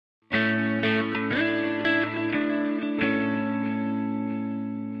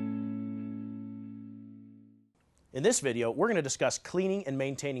In this video, we're going to discuss cleaning and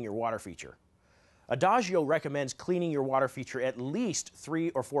maintaining your water feature. Adagio recommends cleaning your water feature at least 3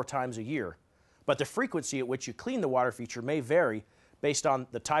 or 4 times a year, but the frequency at which you clean the water feature may vary based on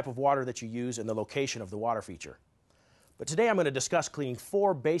the type of water that you use and the location of the water feature. But today I'm going to discuss cleaning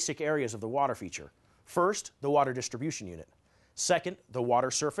 4 basic areas of the water feature. First, the water distribution unit. Second, the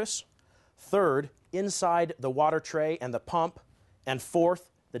water surface. Third, inside the water tray and the pump. And fourth,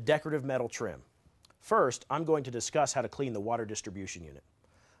 the decorative metal trim. First, I'm going to discuss how to clean the water distribution unit.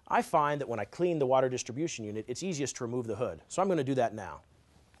 I find that when I clean the water distribution unit, it's easiest to remove the hood. So I'm going to do that now.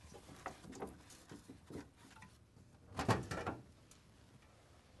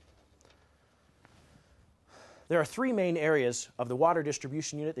 There are 3 main areas of the water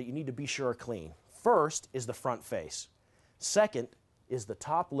distribution unit that you need to be sure are clean. First is the front face. Second is the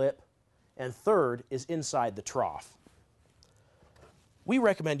top lip. And third is inside the trough. We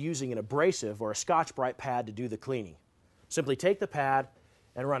recommend using an abrasive or a Scotch-Brite pad to do the cleaning. Simply take the pad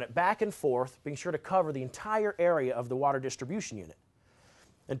and run it back and forth, being sure to cover the entire area of the water distribution unit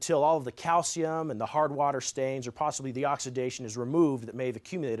until all of the calcium and the hard water stains or possibly the oxidation is removed that may have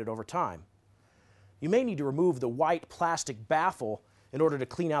accumulated over time. You may need to remove the white plastic baffle in order to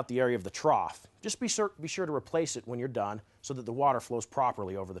clean out the area of the trough. Just be sure to replace it when you're done so that the water flows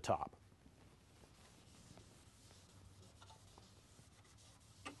properly over the top.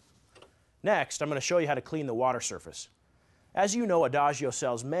 Next, I'm going to show you how to clean the water surface. As you know, Adagio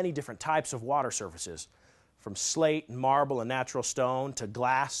sells many different types of water surfaces, from slate and marble and natural stone to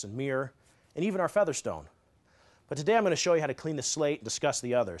glass and mirror, and even our featherstone. But today I'm going to show you how to clean the slate and discuss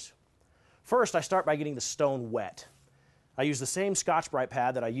the others. First, I start by getting the stone wet. I use the same Scotch-Brite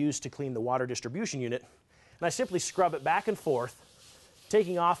pad that I used to clean the water distribution unit, and I simply scrub it back and forth,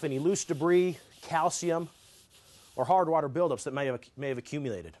 taking off any loose debris, calcium, or hard water buildups that may have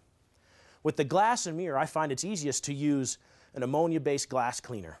accumulated. With the glass and mirror, I find it's easiest to use an ammonia-based glass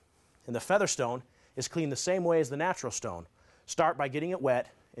cleaner. And the featherstone is cleaned the same way as the natural stone. Start by getting it wet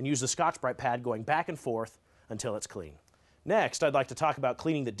and use the Scotch-Brite pad going back and forth until it's clean. Next, I'd like to talk about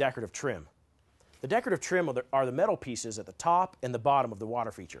cleaning the decorative trim. The decorative trim are the metal pieces at the top and the bottom of the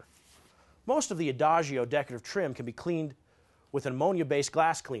water feature. Most of the Adagio decorative trim can be cleaned with an ammonia-based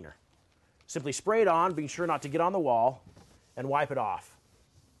glass cleaner. Simply spray it on, being sure not to get on the wall, and wipe it off.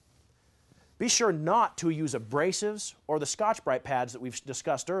 Be sure not to use abrasives or the Scotch-Brite pads that we've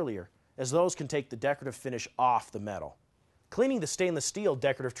discussed earlier, as those can take the decorative finish off the metal. Cleaning the stainless steel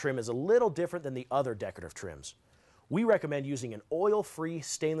decorative trim is a little different than the other decorative trims. We recommend using an oil-free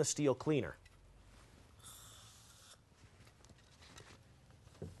stainless steel cleaner.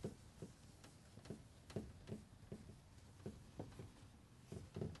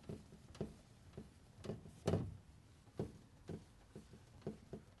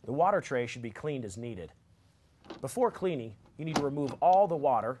 The water tray should be cleaned as needed. Before cleaning, you need to remove all the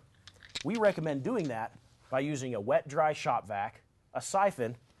water. We recommend doing that by using a wet-dry shop vac, a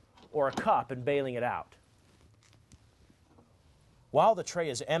siphon, or a cup and bailing it out. While the tray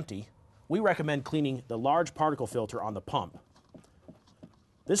is empty, we recommend cleaning the large particle filter on the pump.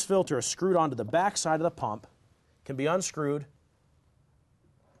 This filter is screwed onto the back side of the pump, can be unscrewed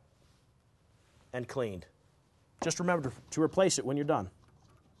and cleaned. Just remember to replace it when you're done.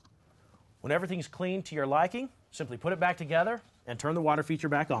 When everything's clean to your liking, simply put it back together and turn the water feature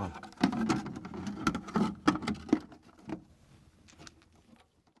back on.